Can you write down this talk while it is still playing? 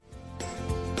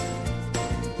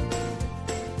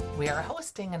We are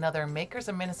hosting another Makers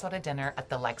of Minnesota dinner at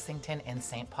the Lexington in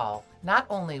St. Paul. Not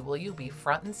only will you be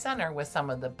front and center with some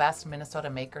of the best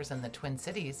Minnesota makers in the Twin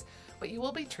Cities, but you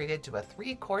will be treated to a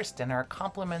 3-course dinner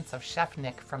compliments of Chef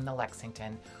Nick from the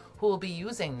Lexington, who will be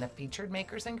using the featured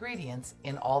maker's ingredients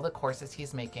in all the courses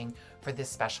he's making for this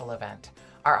special event.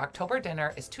 Our October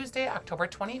dinner is Tuesday, October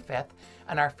 25th,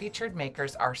 and our featured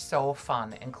makers are so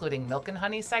fun, including Milk and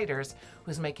Honey Ciders,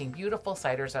 who's making beautiful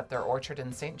ciders at their orchard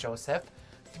in St. Joseph,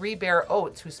 Three Bear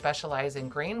Oats, who specialize in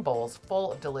grain bowls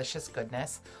full of delicious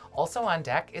goodness. Also on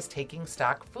deck is Taking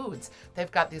Stock Foods.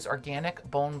 They've got these organic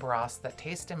bone broths that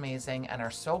taste amazing and are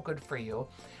so good for you,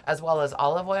 as well as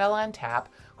Olive Oil on Tap,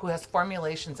 who has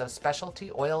formulations of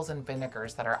specialty oils and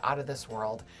vinegars that are out of this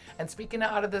world. And speaking of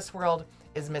out of this world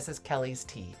is Mrs. Kelly's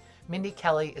Tea. Mindy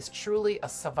Kelly is truly a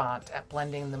savant at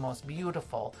blending the most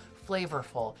beautiful,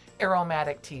 flavorful,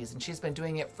 aromatic teas, and she's been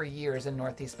doing it for years in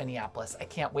Northeast Minneapolis. I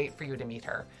can't wait for you to meet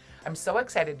her. I'm so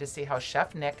excited to see how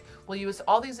Chef Nick will use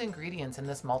all these ingredients in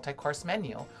this multi-course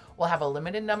menu. We'll have a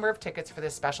limited number of tickets for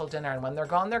this special dinner, and when they're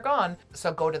gone, they're gone.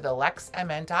 So go to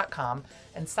thelexmn.com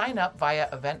and sign up via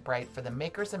Eventbrite for the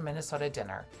Makers of Minnesota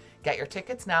dinner. Get your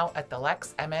tickets now at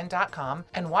thelexmn.com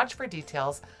and watch for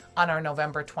details on our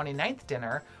November 29th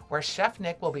dinner, where Chef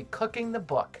Nick will be cooking the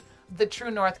book, The True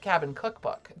North Cabin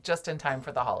Cookbook, just in time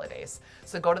for the holidays.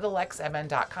 So go to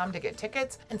thelexmn.com to get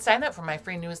tickets and sign up for my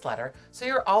free newsletter so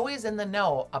you're always in the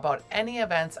know about any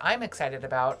events I'm excited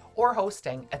about or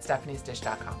hosting at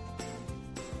stephaniesdish.com.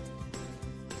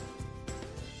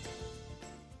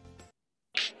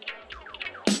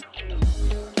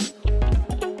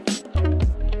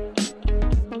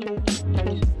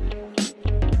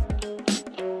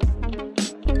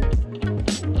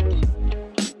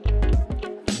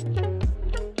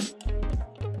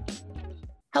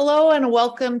 Hello and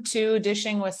welcome to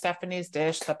Dishing with Stephanie's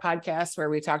Dish, the podcast where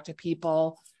we talk to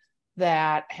people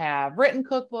that have written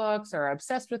cookbooks or are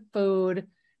obsessed with food.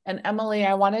 And Emily,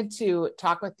 I wanted to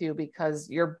talk with you because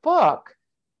your book,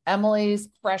 Emily's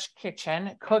Fresh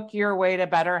Kitchen, Cook Your Way to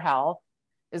Better Health,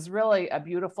 is really a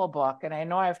beautiful book. And I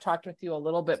know I've talked with you a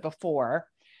little bit before,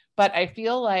 but I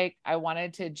feel like I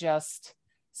wanted to just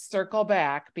circle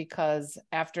back because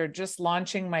after just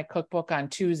launching my cookbook on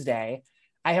Tuesday,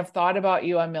 I have thought about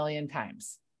you a million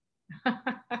times.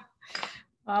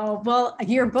 Oh, well,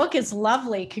 your book is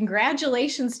lovely.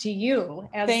 Congratulations to you.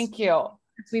 Thank you.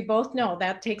 As we both know,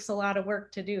 that takes a lot of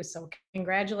work to do. So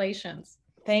congratulations.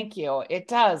 Thank you. It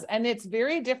does. And it's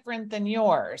very different than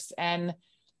yours. And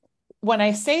when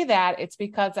I say that, it's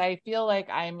because I feel like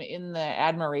I'm in the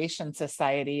admiration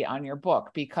society on your book,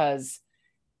 because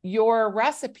your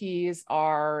recipes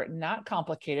are not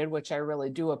complicated, which I really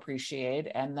do appreciate.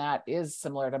 And that is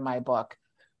similar to my book.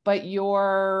 But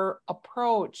your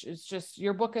approach is just,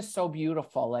 your book is so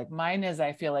beautiful. Like mine is,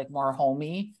 I feel like, more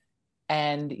homey.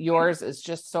 And yours is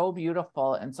just so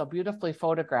beautiful and so beautifully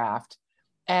photographed.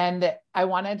 And I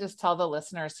want to just tell the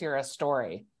listeners here a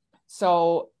story.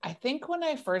 So I think when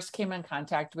I first came in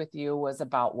contact with you was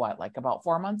about what, like about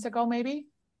 4 months ago, maybe?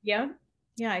 Yeah,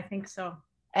 I think so.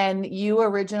 And you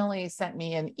originally sent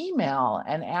me an email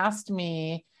and asked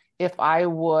me if I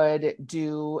would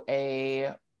do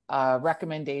a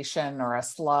recommendation or a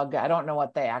slug. I don't know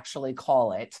what they actually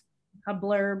call it. A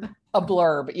blurb. A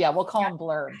blurb. Yeah, we'll call them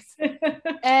blurbs.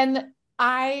 And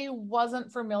I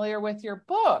wasn't familiar with your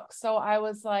book. So I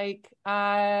was like,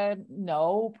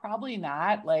 no, probably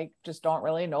not. Like, just don't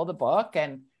really know the book.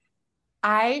 And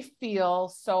I feel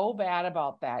so bad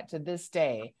about that to this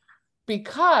day,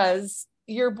 because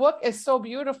your book is so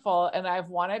beautiful. And I've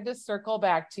wanted to circle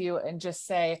back to you and just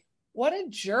say, what a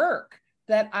jerk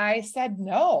that I said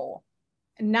no.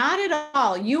 Not at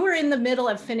all. You were in the middle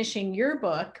of finishing your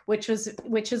book, which is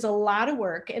a lot of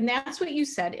work. And that's what you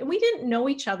said. And we didn't know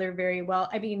each other very well.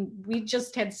 I mean, we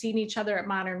just had seen each other at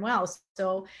Modern Well.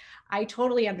 So I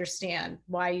totally understand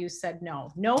why you said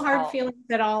no. No hard feelings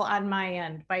at all on my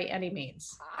end by any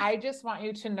means. I just want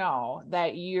you to know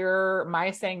that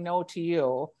my saying no to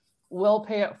you will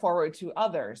pay it forward to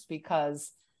others,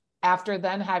 because after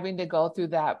then having to go through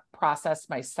that process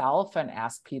myself and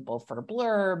ask people for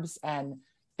blurbs and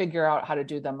figure out how to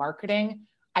do the marketing,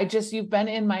 you've been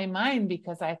in my mind,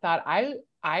 because I thought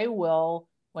I will,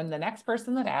 when the next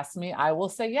person that asks me, I will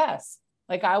say yes.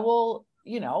 Like I will,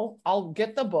 I'll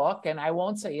get the book and I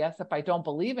won't say yes if I don't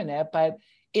believe in it, but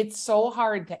it's so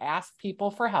hard to ask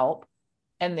people for help.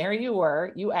 And there you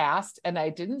were, you asked, and I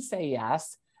didn't say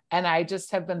yes. And I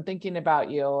just have been thinking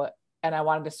about you. And I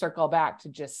wanted to circle back to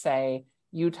just say,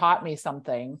 you taught me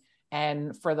something.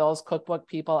 And for those cookbook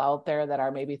people out there that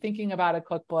are maybe thinking about a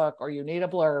cookbook or you need a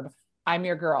blurb, I'm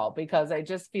your girl, because I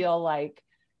just feel like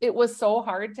it was so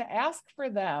hard to ask for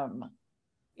them.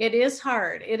 It is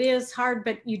hard. It is hard,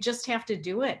 but you just have to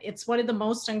do it. It's one of the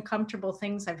most uncomfortable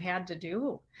things I've had to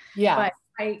do. Yeah. But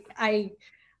I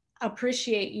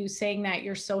appreciate you saying that.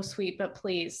 You're so sweet, but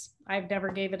please, I've never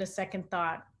gave it a second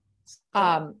thought.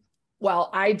 So.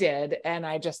 Well, I did. And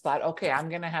I just thought, okay, I'm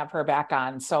going to have her back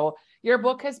on. So your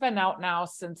book has been out now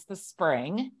since the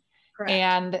spring. Correct.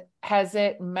 And has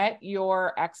it met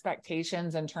your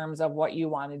expectations in terms of what you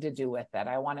wanted to do with it?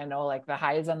 I want to know like the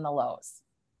highs and the lows.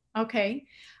 Okay.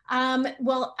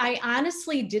 Well, I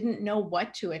honestly didn't know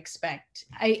what to expect.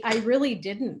 I really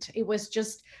didn't. It was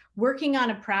just working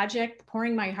on a project,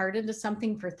 pouring my heart into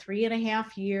something for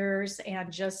 3.5 years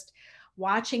and just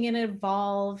watching it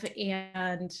evolve.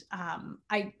 And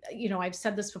I've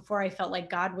said this before, I felt like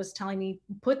God was telling me,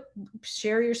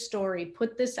 share your story,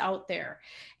 put this out there.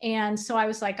 And so I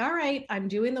was like, all right, I'm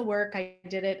doing the work. I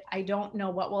did it. I don't know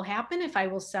what will happen, if I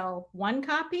will sell 1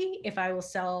 copy, if I will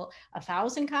sell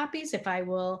 1,000 copies, if I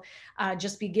will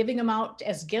just be giving them out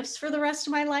as gifts for the rest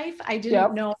of my life. I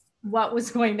didn't know what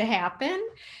was going to happen.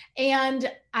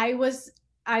 And I was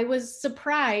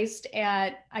surprised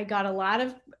I got a lot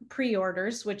of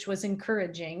pre-orders, which was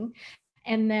encouraging,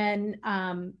 and then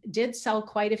did sell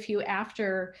quite a few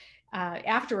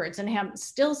afterwards, and am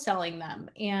still selling them.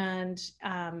 And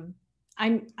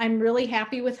I'm really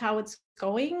happy with how it's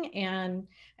going. And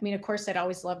I mean, of course, I'd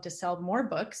always love to sell more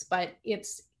books, but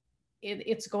it's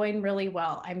going really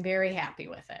well. I'm very happy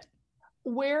with it.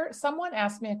 Where someone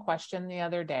asked me a question the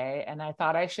other day and I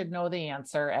thought I should know the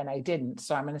answer and I didn't.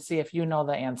 So I'm going to see if you know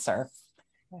the answer.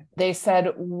 They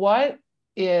said, what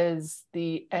is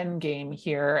the end game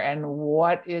here? And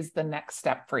what is the next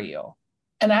step for you?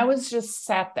 And I was just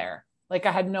sat there. Like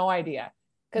I had no idea.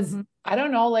 Because I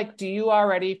don't know, like, do you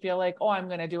already feel like, oh, I'm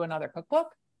going to do another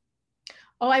cookbook?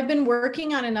 Oh, I've been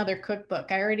working on another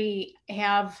cookbook. I already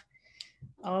have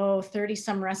 30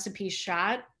 some recipes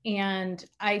shot. And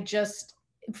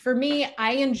for me,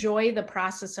 I enjoy the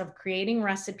process of creating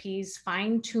recipes,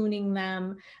 fine tuning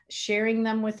them, sharing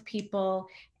them with people,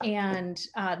 and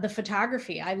the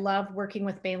photography. I love working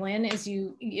with Baylin. As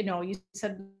you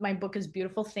said, my book is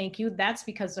beautiful. Thank you. That's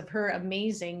because of her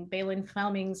Baylin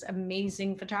Fleming's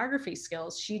amazing photography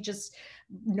skills. She just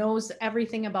knows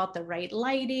everything about the right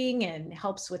lighting and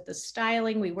helps with the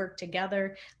styling. We work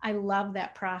together. I love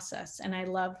that process and I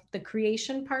love the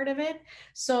creation part of it.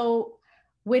 So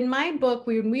when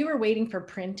we were waiting for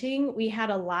printing, we had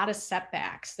a lot of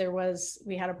setbacks.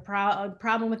 We had a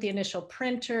problem with the initial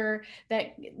printer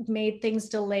that made things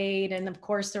delayed. And of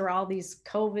course, there were all these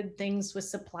COVID things with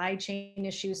supply chain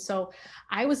issues. So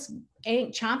I was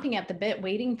chomping at the bit,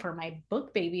 waiting for my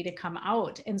book baby to come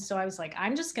out. And so I was like,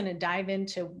 I'm just going to dive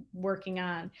into working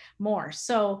on more.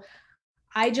 So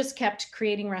I just kept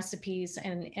creating recipes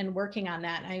and working on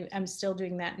that. I'm still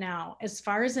doing that now. As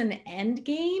far as an end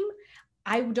game,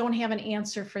 I don't have an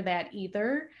answer for that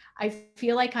either. I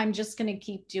feel like I'm just going to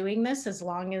keep doing this as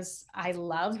long as I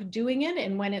love doing it.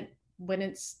 And when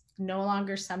it's no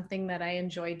longer something that I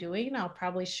enjoy doing, I'll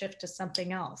probably shift to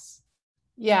something else.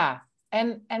 Yeah.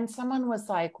 And someone was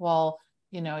like, well,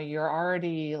 you're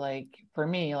already like, for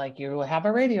me, like you have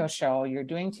a radio show, you're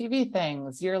doing TV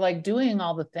things, you're like doing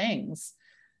all the things.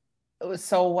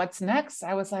 So what's next?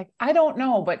 I was like, I don't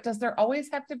know, but does there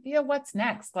always have to be a what's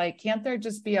next? Like, can't there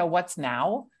just be a what's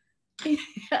now?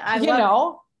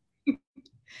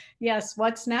 Yes.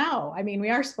 What's now? I mean, we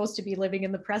are supposed to be living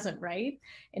in the present, right?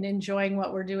 And enjoying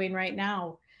what we're doing right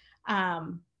now.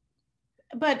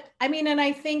 But I mean, and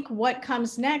I think what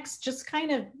comes next just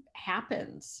kind of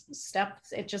happens.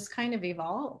 It just kind of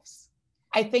evolves.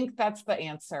 I think that's the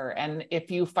answer. And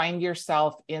if you find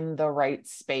yourself in the right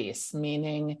space,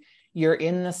 meaning you're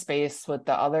in the space with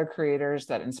the other creators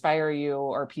that inspire you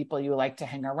or people you like to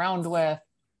hang around with,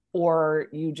 or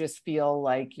you just feel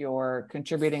like you're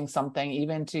contributing something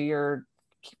even to your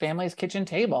family's kitchen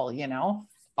table,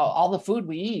 all the food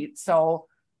we eat. So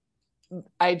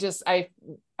I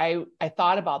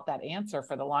thought about that answer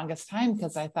for the longest time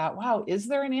because I thought, wow, is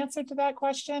there an answer to that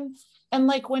question? And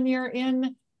like when you're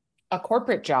in a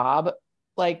corporate job,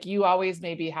 like you always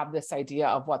maybe have this idea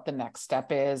of what the next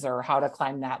step is or how to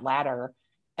climb that ladder.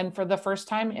 And for the first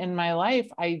time in my life,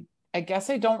 I guess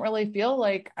I don't really feel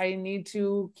like I need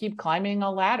to keep climbing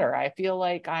a ladder. I feel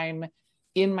like I'm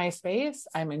in my space.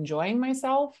 I'm enjoying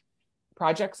myself.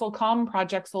 Projects will come,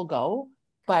 projects will go.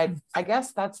 But I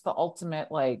guess that's the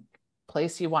ultimate like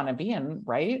place you want to be in,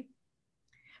 right?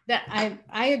 That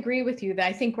I agree with you. That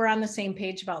I think we're on the same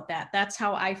page about that. That's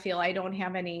how I feel. I don't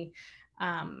have any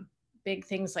big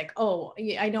things like,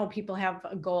 I know people have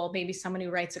a goal, maybe someone who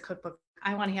writes a cookbook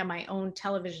I want to have my own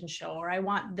television show, or I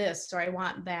want this, or I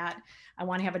want that. I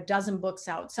want to have a dozen books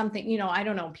out, something, you know, I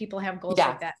don't know. People have goals Yeah.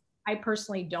 like that. I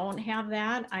personally don't have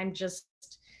that. I'm just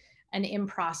an in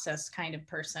process kind of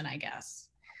person, I guess.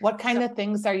 What kind of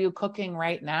things are you cooking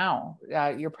right now?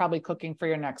 You're probably cooking for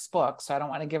your next book, so I don't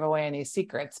want to give away any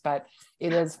secrets, but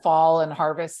it is fall and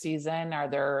harvest season. Are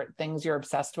there things you're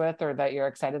obsessed with or that you're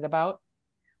excited about?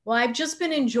 Well, I've just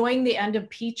been enjoying the end of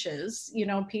Peaches. You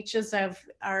know, Peaches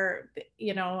are,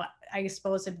 you know, I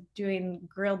suppose of doing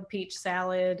grilled peach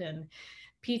salad and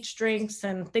peach drinks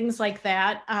and things like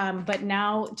that. But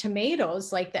now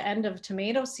tomatoes, like the end of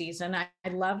tomato season, I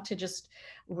love to just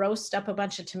roast up a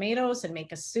bunch of tomatoes and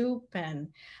make a soup. And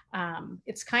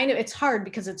it's hard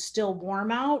because it's still warm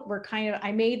out.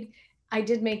 I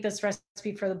did make this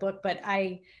recipe for the book, but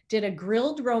I did a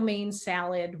grilled romaine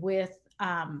salad with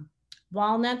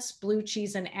walnuts, blue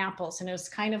cheese, and apples. And it was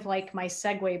kind of like my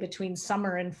segue between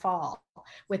summer and fall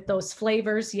with those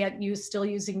flavors, yet you still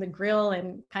using the grill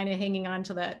and kind of hanging on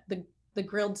to the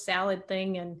grilled salad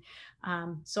thing. And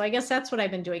so I guess that's what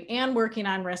I've been doing and working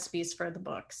on recipes for the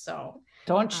book. So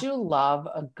don't you love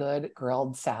a good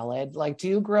grilled salad? Like, do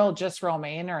you grill just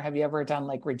romaine, or have you ever done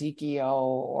like radicchio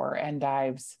or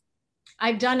endives?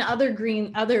 I've done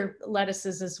other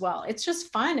lettuces as well. It's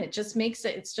just fun. It just makes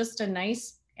it's just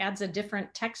adds a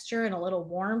different texture and a little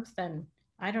warmth. And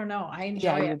I don't know, I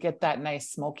enjoy it. You get that nice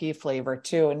smoky flavor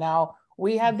too. Now,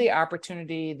 we had the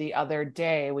opportunity the other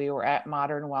day, we were at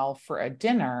Modern Well for a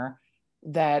dinner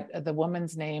that the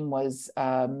woman's name was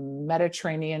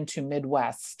Mediterranean to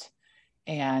Midwest.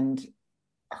 And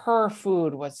her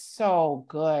food was so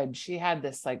good. She had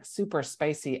this like super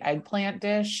spicy eggplant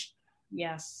dish.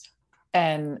 Yes.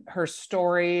 And her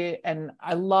story, and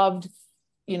I loved,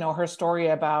 you know, her story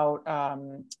about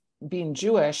being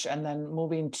Jewish and then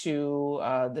moving to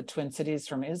the Twin Cities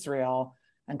from Israel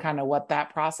and kind of what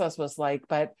that process was like.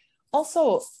 But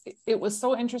also it was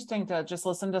so interesting to just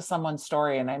listen to someone's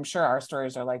story. And I'm sure our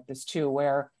stories are like this too,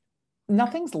 where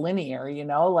nothing's linear, you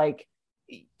know, like,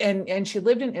 and she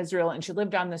lived in Israel and she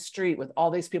lived on the street with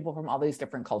all these people from all these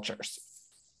different cultures.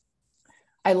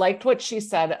 I liked what she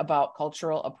said about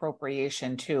cultural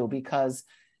appropriation too, because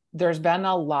there's been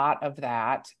a lot of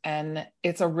that. And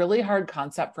it's a really hard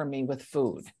concept for me with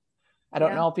food. I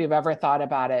don't know if you've ever thought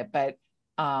about it, but,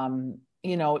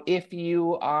 you know, if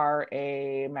you are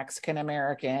a Mexican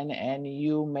American and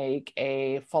you make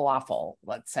a falafel,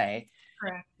 let's say,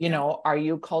 correct, you know, are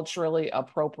you culturally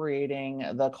appropriating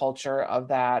the culture of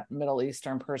that Middle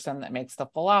Eastern person that makes the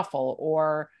falafel?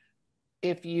 Or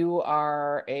if you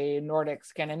are a Nordic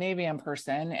Scandinavian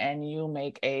person and you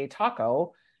make a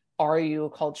taco, are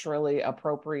you culturally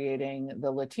appropriating the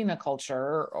Latina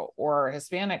culture or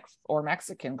Hispanic or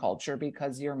Mexican culture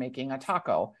because you're making a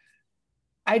taco?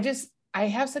 I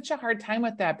have such a hard time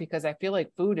with that because I feel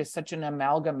like food is such an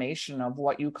amalgamation of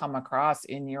what you come across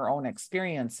in your own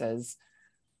experiences.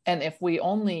 And if we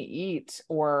only eat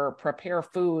or prepare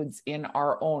foods in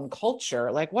our own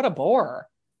culture, like what a bore.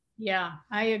 Yeah,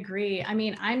 I agree. I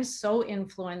mean, I'm so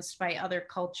influenced by other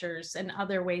cultures and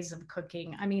other ways of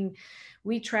cooking. I mean,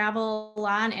 we travel a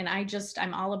lot and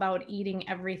I'm all about eating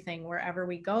everything wherever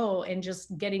we go and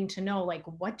just getting to know like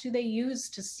what do they use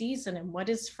to season and what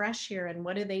is fresh here and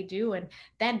what do they do? And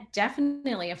that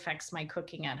definitely affects my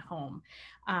cooking at home.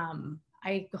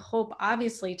 I hope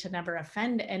obviously to never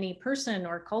offend any person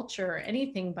or culture or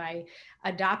anything by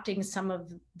adopting some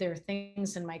of their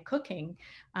things in my cooking.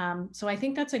 So I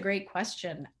think that's a great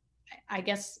question. I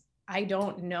guess I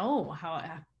don't know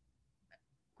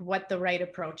what the right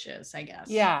approach is, I guess.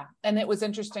 Yeah. And it was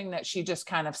interesting that she just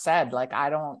kind of said, like,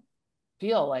 I don't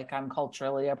feel like I'm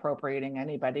culturally appropriating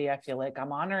anybody. I feel like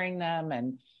I'm honoring them.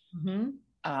 And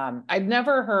I've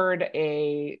never heard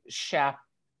a chef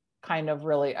kind of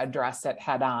really address it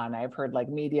head on. I've heard like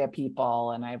media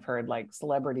people and I've heard like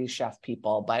celebrity chef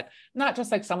people, but not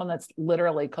just like someone that's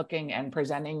literally cooking and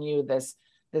presenting you this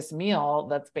meal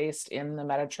that's based in the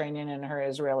Mediterranean in her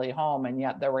Israeli home. And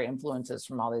yet there were influences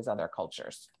from all these other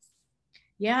cultures.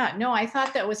 Yeah, no, I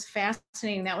thought that was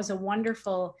fascinating. That was a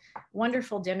wonderful,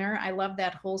 wonderful dinner. I love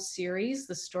that whole series,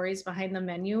 the stories behind the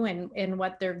menu and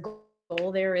what their goal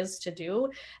there is to do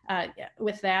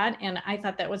with that. And I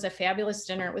thought that was a fabulous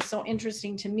dinner. It was so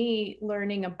interesting to me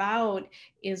learning about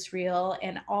Israel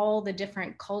and all the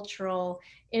different cultural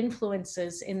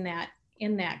influences in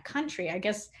that country. I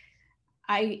guess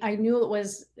I knew it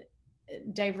was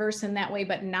diverse in that way,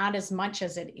 but not as much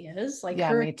as it is. Like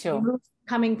me too.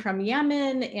 Coming from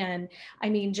Yemen, and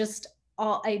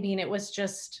it was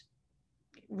just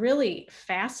really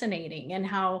fascinating, and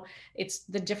how it's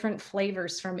the different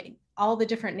flavors from all the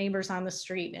different neighbors on the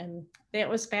street. And that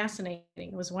was fascinating.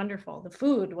 It was wonderful. The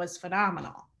food was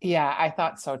phenomenal. Yeah, I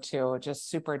thought so too. Just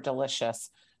super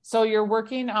delicious. So you're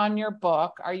working on your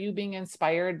book. Are you being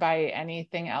inspired by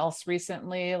anything else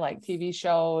recently, like TV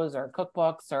shows or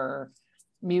cookbooks or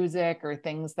music or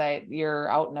things that you're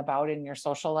out and about in your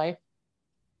social life?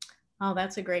 Oh,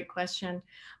 that's a great question.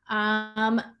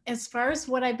 As far as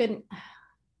what I've been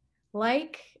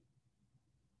like,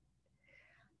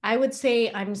 I would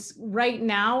say right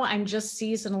now, I'm just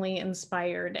seasonally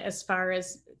inspired as far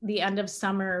as the end of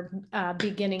summer,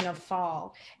 beginning of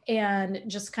fall, and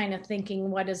just kind of thinking,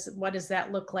 what does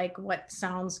that look like? What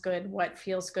sounds good? What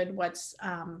feels good? What's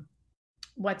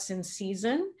in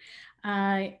season?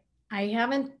 I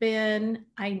haven't been,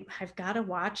 I've got to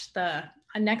watch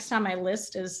next on my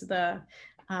list is the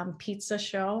pizza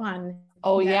show on.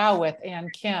 Oh yeah, with Ann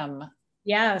Kim.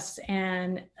 Yes,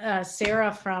 and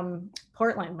Sarah from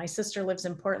Portland. My sister lives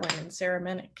in Portland, and Sarah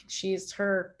Minnick.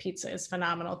 Her pizza is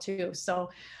phenomenal too. So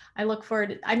I look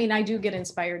forward. I mean, I do get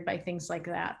inspired by things like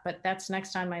that, but that's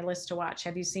next on my list to watch.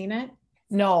 Have you seen it?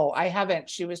 No, I haven't.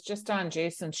 She was just on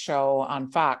Jason's show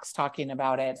on Fox talking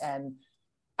about it, and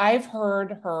I've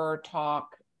heard her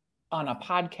talk on a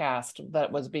podcast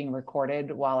that was being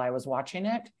recorded while I was watching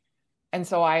it. And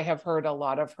so I have heard a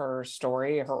lot of her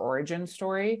story, her origin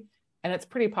story, and it's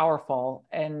pretty powerful.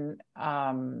 And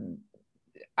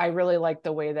I really like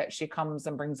the way that she comes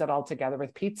and brings it all together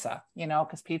with pizza,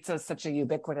 because pizza is such a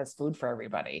ubiquitous food for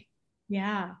everybody.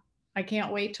 Yeah, I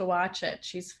can't wait to watch it.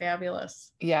 She's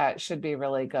fabulous. Yeah, it should be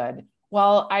really good.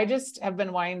 Well, I just have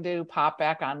been wanting to pop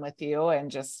back on with you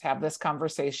and just have this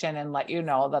conversation and let you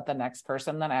know that the next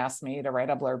person that asks me to write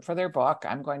a blurb for their book,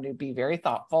 I'm going to be very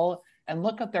thoughtful and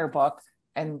look at their book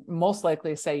and most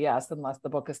likely say yes, unless the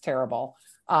book is terrible.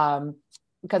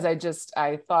 Because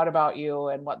I thought about you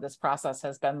and what this process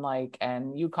has been like,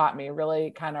 and you caught me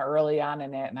really kind of early on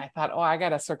in it. And I thought, I got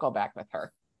to circle back with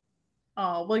her.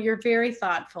 Oh, well, you're very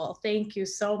thoughtful. Thank you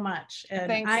so much. And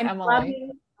thanks, I'm Emily.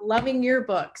 loving your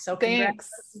book. So thanks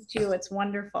to you. It's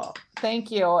wonderful.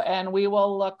 Thank you. And we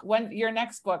will look when your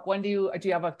next book, do you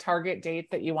have a target date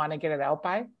that you want to get it out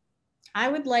by? I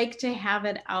would like to have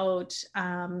it out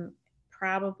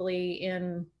probably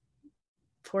in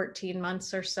 14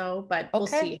 months or so, but we'll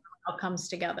see how it comes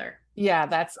together. Yeah,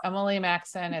 that's Emily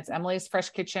Maxon. It's Emily's Fresh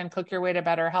Kitchen, Cook Your Way to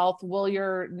Better Health. Will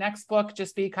your next book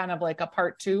just be kind of like a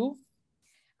part 2?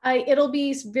 It'll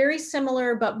be very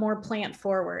similar, but more plant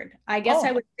forward. I guess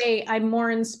I would say I'm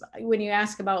more when you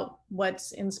ask about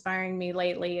what's inspiring me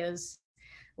lately is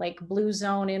like Blue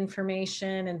Zone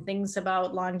information and things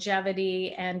about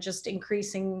longevity and just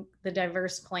increasing the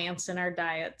diverse plants in our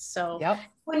diets. So it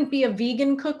wouldn't be a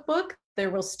vegan cookbook.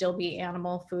 There will still be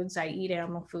animal foods. I eat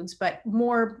animal foods, but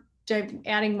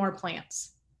adding more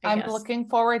plants. I'm looking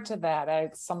forward to that.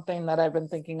 It's something that I've been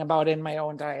thinking about in my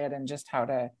own diet and just how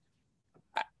to,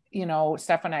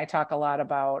 Steph and I talk a lot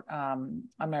about on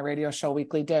my radio show,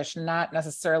 Weekly Dish, not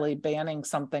necessarily banning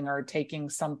something or taking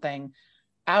something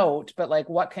out, but like,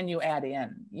 what can you add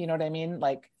in? You know what I mean?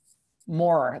 Like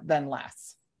more than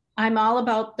less. I'm all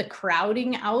about the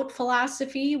crowding out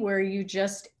philosophy where you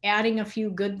just adding a few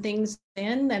good things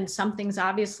in, then something's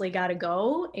obviously got to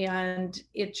go. And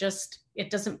it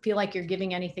doesn't feel like you're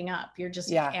giving anything up. You're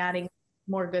just adding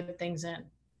more good things in.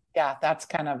 Yeah, that's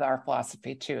kind of our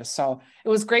philosophy too. So it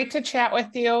was great to chat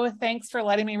with you. Thanks for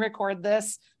letting me record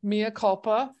this. Mea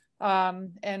culpa.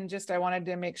 And just, I wanted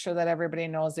to make sure that everybody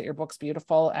knows that your book's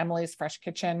beautiful. Emily's Fresh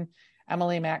Kitchen,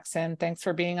 Emily Maxon. Thanks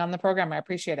for being on the program. I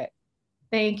appreciate it.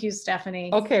 Thank you,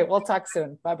 Stephanie. Okay, we'll talk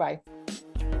soon. Bye-bye.